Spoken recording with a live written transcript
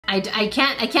I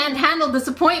can't handle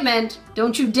disappointment.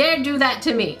 Don't you dare do that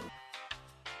to me.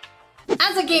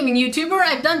 As a gaming YouTuber,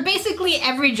 I've done basically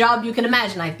every job you can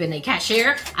imagine. I've been a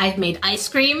cashier, I've made ice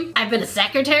cream, I've been a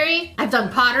secretary, I've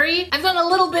done pottery, I've done a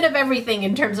little bit of everything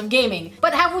in terms of gaming.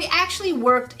 But have we actually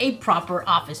worked a proper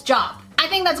office job? I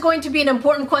think that's going to be an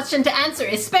important question to answer,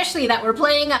 especially that we're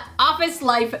playing Office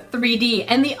Life 3D,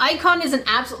 and the icon is an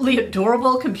absolutely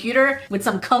adorable computer with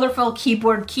some colorful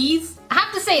keyboard keys. I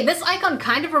have to say, this icon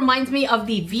kind of reminds me of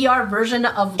the VR version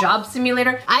of Job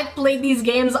Simulator. I've played these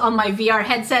games on my VR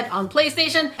headset on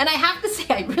PlayStation, and I have to say,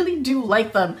 I really do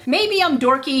like them. Maybe I'm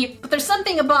dorky, but there's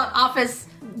something about Office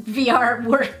VR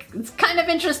work. It's kind of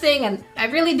interesting, and I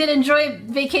really did enjoy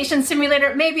Vacation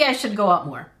Simulator. Maybe I should go out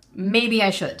more. Maybe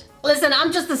I should. Listen,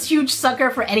 I'm just this huge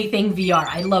sucker for anything VR.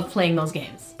 I love playing those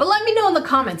games. But let me know in the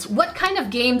comments, what kind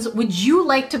of games would you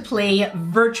like to play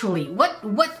virtually?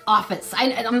 What office? I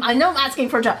know I'm asking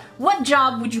for a job. What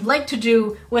job would you like to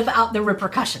do without the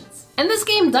repercussions? And this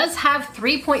game does have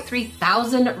 3.3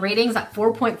 thousand ratings at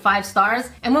 4.5 stars.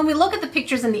 And when we look at the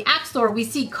pictures in the App Store, we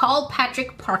see Call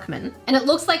Patrick Parkman. And it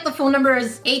looks like the phone number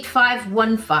is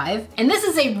 8515. And this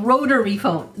is a rotary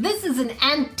phone. This is an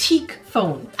antique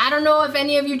phone. I don't know if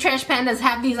any of you trash pandas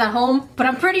have these at home, but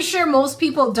I'm pretty sure most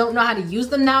people don't know how to use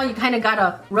them now. You kind of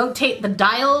gotta rotate the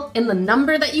dial in the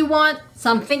number that you want. So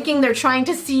I'm thinking they're trying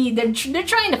to see, they're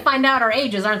trying to find out our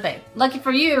ages, aren't they? Lucky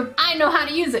for you, I know how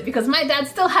to use it because my dad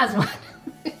still has one.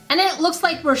 And then it looks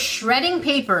like we're shredding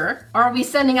paper, or are we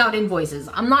sending out invoices?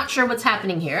 I'm not sure what's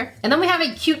happening here. And then we have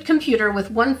a cute computer with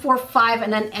 145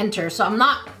 and then enter. So I'm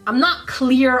not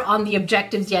clear on the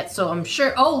objectives yet, so I'm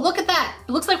sure, oh, look at that.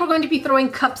 It looks like we're going to be throwing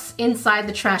cups inside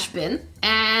the trash bin.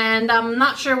 And I'm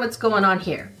not sure what's going on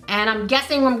here. And I'm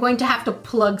guessing I'm going to have to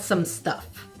plug some stuff.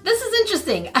 This is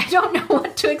interesting. I don't know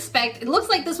what to expect. It looks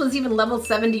like this was even level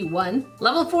 71.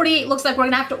 Level 48 looks like we're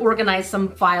gonna have to organize some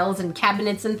files and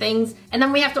cabinets and things. And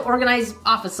then we have to organize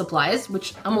office supplies,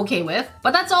 which I'm okay with.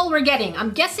 But that's all we're getting.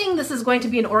 I'm guessing this is going to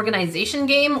be an organization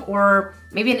game or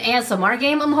maybe an ASMR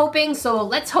game, I'm hoping. So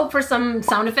let's hope for some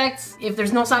sound effects. If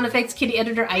there's no sound effects, Kitty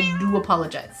Editor, I do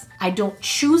apologize. I don't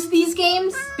choose these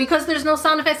games because there's no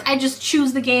sound effects. I just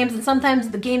choose the games, and sometimes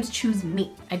the games choose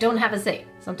me. I don't have a say.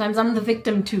 Sometimes I'm the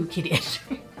victim too, Kitty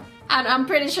Editor. And I'm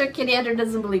pretty sure Kitty Editor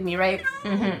doesn't believe me, right?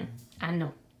 I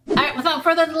know. All right, without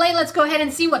further delay, let's go ahead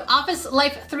and see what Office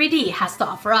Life 3D has to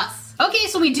offer us. Okay,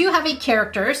 so we do have a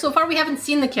character. So far we haven't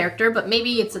seen the character, but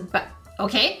maybe it's a,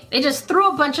 okay. They just threw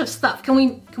a bunch of stuff. Can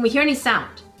we hear any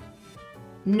sound?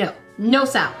 No, no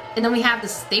sound. And then we have the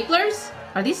staplers.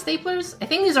 Are these staplers? I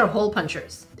think these are hole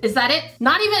punchers. Is that it?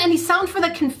 Not even any sound for the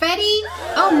confetti?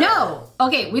 Oh no.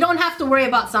 Okay, we don't have to worry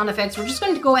about sound effects. We're just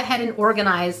going to go ahead and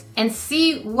organize and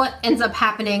see what ends up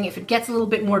happening. If it gets a little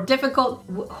bit more difficult,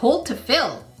 hold to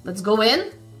fill. Let's go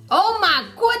in. Oh my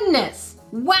goodness.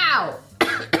 Wow.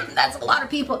 That's a lot of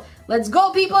people. Let's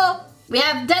go, people. We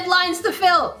have deadlines to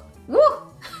fill. Woo.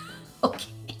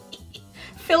 Okay.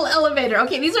 Fill elevator.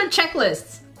 Okay, these are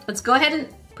checklists. Let's go ahead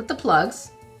and put the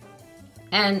plugs.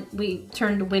 And we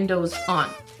turn the windows on.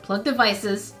 Plug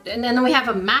devices. And then we have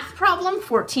a math problem,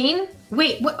 14.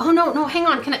 Wait, what? Oh no, hang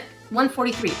on.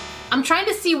 143. I'm trying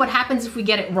to see what happens if we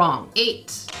get it wrong.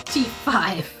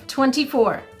 85,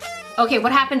 24. Okay,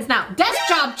 what happens now? Desk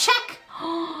job, check.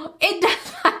 It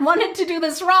does. I wanted to do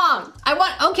this wrong.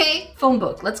 Okay, phone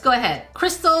book. Let's go ahead.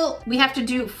 Crystal, we have to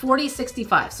do 40,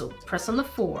 65. So press on the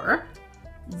 4,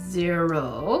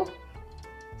 0,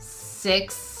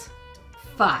 6,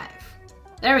 5.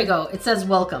 There we go. It says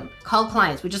welcome. Call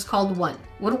clients. We just called one.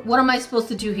 What am I supposed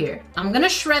to do here? I'm gonna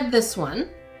shred this one.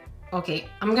 Okay,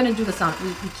 I'm gonna do the sound.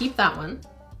 We keep that one.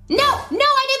 No,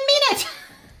 I didn't mean it.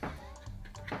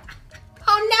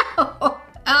 Oh no.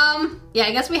 Yeah,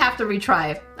 I guess we have to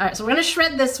retry. All right, so we're gonna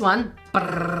shred this one.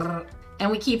 And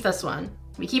we keep this one.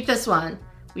 We keep this one.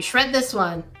 We shred this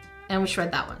one. And we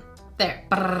shred that one. There.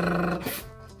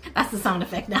 That's the sound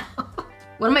effect now.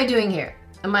 What am I doing here?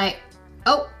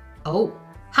 Oh.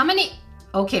 How many?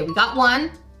 Okay, we got 1.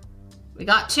 We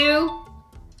got 2.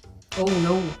 Oh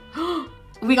no.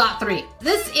 We got 3.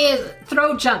 This is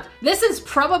throw junk. This is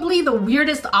probably the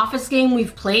weirdest office game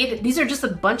we've played. These are just a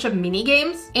bunch of mini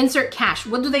games. Insert cash.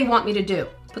 What do they want me to do?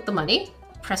 Put the money.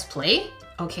 Press play.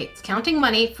 Okay, it's counting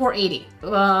money. 480.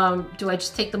 Do I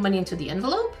just take the money into the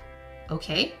envelope?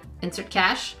 Okay. Insert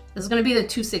cash. This is gonna be the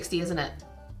 260, isn't it?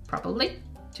 Probably.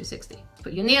 260.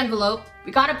 Put you in the envelope.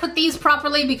 We gotta put these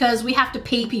properly because we have to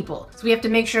pay people. So we have to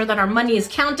make sure that our money is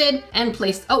counted and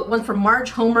placed. Oh, one for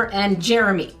Marge, Homer, and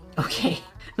Jeremy. Okay,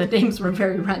 the names were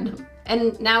very random.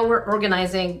 And now we're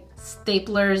organizing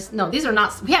staplers. No, these are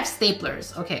not, we have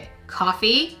staplers. Okay,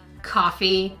 coffee,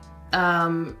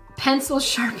 Pencil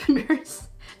sharpeners.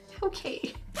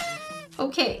 Okay.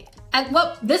 Okay. And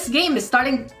well, this game is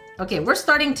starting... Okay, we're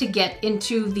starting to get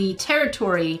into the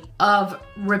territory of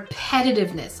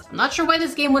repetitiveness. I'm not sure why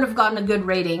this game would have gotten a good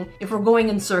rating if we're going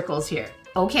in circles here.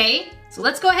 Okay, so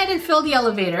let's go ahead and fill the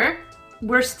elevator.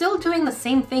 We're still doing the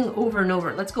same thing over and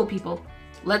over. Let's go, people.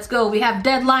 Let's go. We have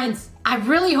deadlines. I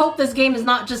really hope this game is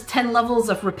not just 10 levels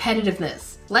of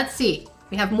repetitiveness. Let's see.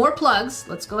 We have more plugs.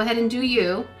 Let's go ahead and do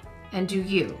you and do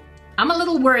you. I'm a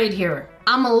little worried here.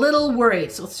 I'm a little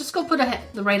worried. So let's just go put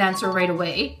the right answer right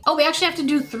away. Oh, we actually have to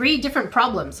do 3 different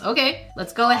problems. Okay,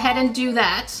 let's go ahead and do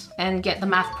that and get the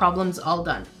math problems all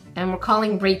done. And we're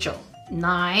calling Rachel.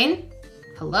 9.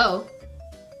 Hello.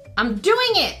 I'm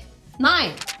doing it.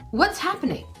 9. What's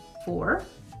happening? 4.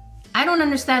 I don't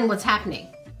understand what's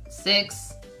happening.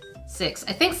 6. 6.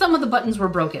 I think some of the buttons were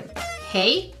broken.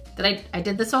 Hey, I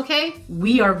did this okay?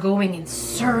 We are going in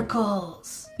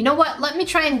circles. You know what? Let me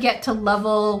try and get to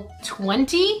level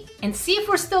 20 and see if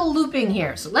we're still looping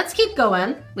here. So let's keep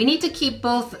going. We need to keep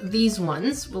both these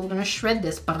ones. We're gonna shred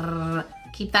this.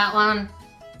 Keep that one.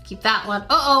 Keep that one.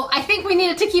 Uh-oh, I think we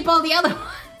needed to keep all the other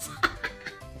ones.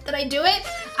 Did I do it?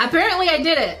 Apparently I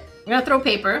did it. I'm gonna throw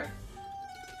paper.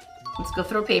 Let's go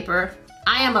throw paper.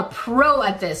 I am a pro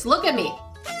at this. Look at me.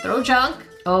 Throw junk.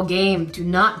 Oh, game, do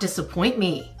not disappoint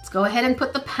me. Let's go ahead and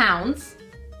put the pounds.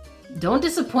 Don't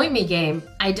disappoint me, game.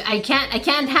 I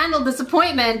can't handle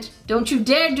disappointment. Don't you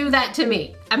dare do that to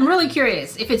me. I'm really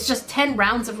curious. If it's just 10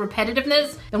 rounds of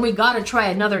repetitiveness, then we gotta try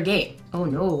another game. Oh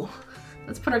no.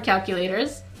 Let's put our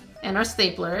calculators and our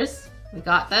staplers. We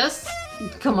got this.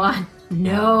 Come on.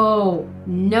 No.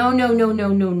 No, no, no, no,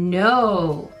 no,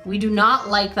 no. We do not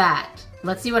like that.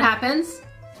 Let's see what happens.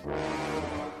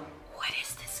 What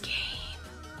is this game?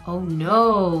 Oh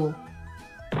no.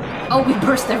 Oh, we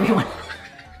burst everyone.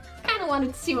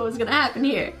 Wanted to see what was gonna happen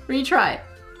here. Retry.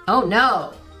 Oh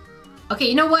no. Okay,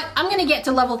 you know what? I'm gonna get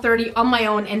to level 30 on my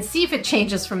own and see if it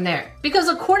changes from there. Because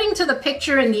according to the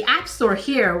picture in the App Store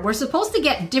here, we're supposed to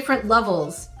get different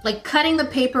levels. Like cutting the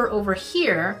paper over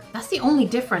here, that's the only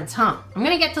difference, huh? I'm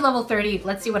gonna get to level 30.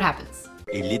 Let's see what happens.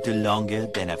 A little longer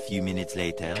than a few minutes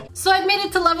later. So I've made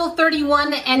it to level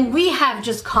 31 and we have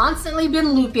just constantly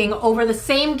been looping over the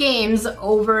same games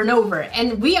over and over.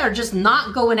 And we are just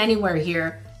not going anywhere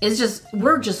here.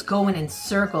 We're just going in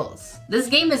circles. This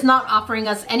game is not offering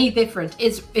us any different.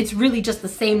 It's really just the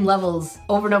same levels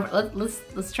over and over.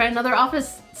 Let's try another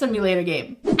office simulator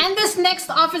game. And this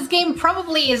next office game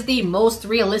probably is the most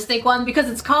realistic one because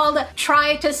it's called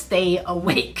Try to Stay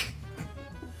Awake.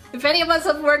 If any of us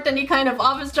have worked any kind of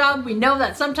office job, we know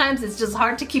that sometimes it's just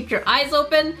hard to keep your eyes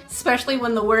open, especially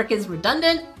when the work is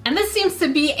redundant. And this seems to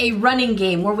be a running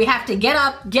game where we have to get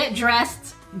up, get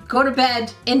dressed, go to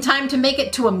bed in time to make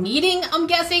it to a meeting, I'm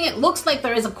guessing. It looks like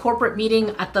there is a corporate meeting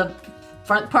at the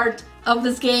front part of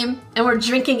this game, and we're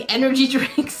drinking energy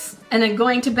drinks and then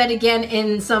going to bed again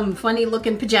in some funny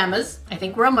looking pajamas. I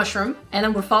think we're a mushroom. And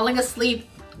then we're falling asleep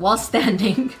while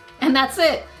standing. And that's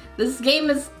it. This game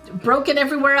is broken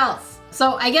everywhere else.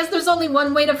 So I guess there's only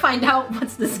one way to find out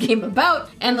what's this game about.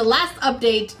 And the last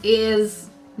update is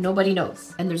nobody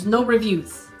knows. And there's no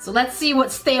reviews. So let's see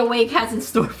what Stay Awake has in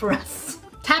store for us.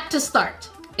 Tap to start.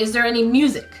 Is there any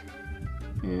music?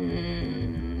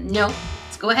 No.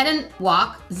 Let's go ahead and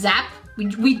walk. Zap.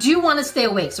 We do want to stay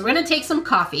awake, so we're gonna take some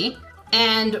coffee,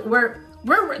 and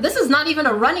this is not even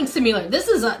a running simulator. This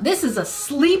is a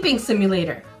sleeping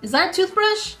simulator. Is that a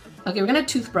toothbrush? Okay, we're gonna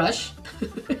toothbrush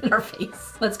in our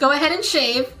face. Let's go ahead and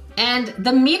shave, and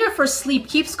the meter for sleep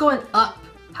keeps going up.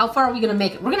 How far are we gonna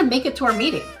make it? We're gonna make it to our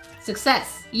meeting.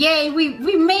 Success. Yay, we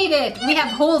made it! We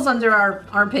have holes under our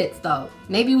armpits though.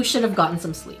 Maybe we should have gotten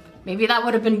some sleep. Maybe that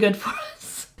would have been good for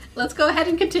us. Let's go ahead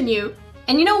and continue.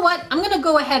 And you know what? I'm gonna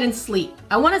go ahead and sleep.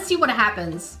 I wanna see what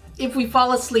happens if we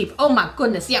fall asleep. Oh my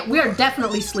goodness, yeah, we are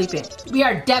definitely sleeping. We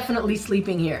are definitely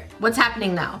sleeping here. What's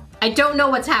happening now? I don't know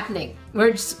what's happening.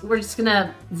 We're just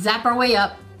gonna zap our way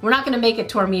up. We're not gonna make it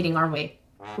to our meeting, are we?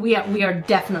 We are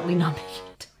definitely not making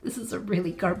it. This is a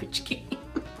really garbage game.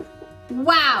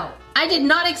 Wow, I did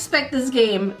not expect this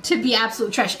game to be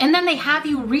absolute trash. And then they have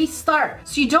you restart.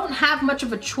 So you don't have much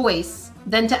of a choice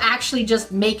than to actually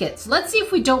just make it. So let's see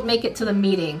if we don't make it to the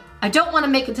meeting. I don't want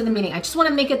to make it to the meeting. I just want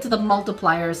to make it to the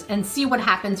multipliers and see what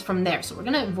happens from there. So we're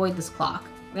going to avoid this clock.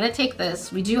 We're going to take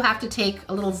this. We do have to take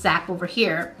a little zap over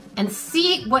here and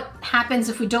see what happens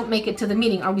if we don't make it to the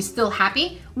meeting. Are we still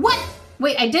happy? What?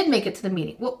 Wait, I did make it to the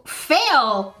meeting. Well,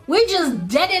 fail. We just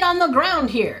deaded on the ground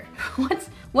here.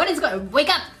 What is going? Wake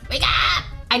up! Wake up!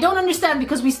 I don't understand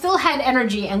because we still had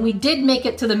energy and we did make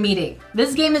it to the meeting.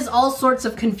 This game is all sorts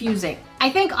of confusing. I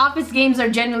think office games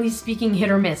are generally speaking hit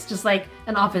or miss, just like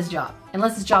an office job.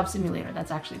 Unless it's Job Simulator,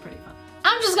 that's actually pretty fun.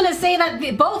 I'm just gonna say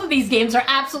that both of these games are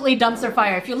absolutely dumpster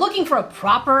fire. If you're looking for a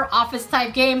proper office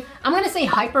type game, I'm gonna say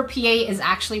Hyper PA is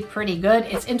actually pretty good.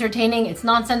 It's entertaining, it's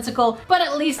nonsensical, but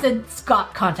at least it's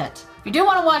got content. If you do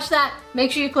want to watch that,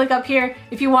 make sure you click up here.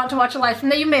 If you want to watch a live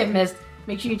stream that you may have missed,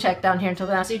 make sure you check down here until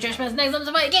then. I'll see you next time. Next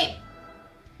time, game.